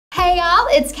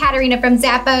it's Katarina from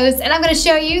Zappos, and I'm going to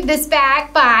show you this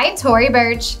bag by Tory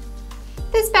Burch.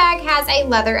 This bag has a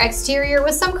leather exterior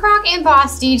with some croc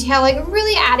embossed detailing,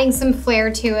 really adding some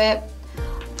flair to it.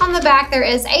 On the back there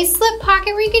is a slip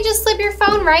pocket where you can just slip your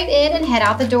phone right in and head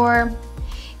out the door.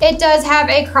 It does have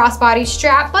a crossbody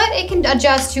strap, but it can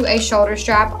adjust to a shoulder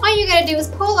strap. All you gotta do is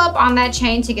pull up on that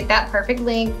chain to get that perfect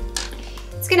length.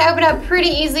 It's gonna open up pretty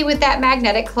easily with that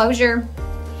magnetic closure.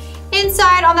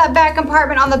 Inside on that back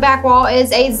compartment on the back wall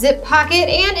is a zip pocket,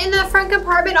 and in the front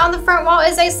compartment on the front wall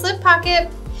is a slip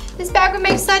pocket. This bag would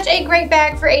make such a great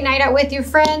bag for a night out with your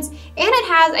friends, and it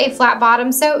has a flat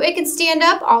bottom so it can stand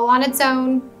up all on its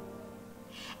own.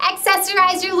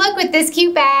 Accessorize your look with this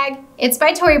cute bag. It's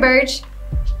by Tory Burch.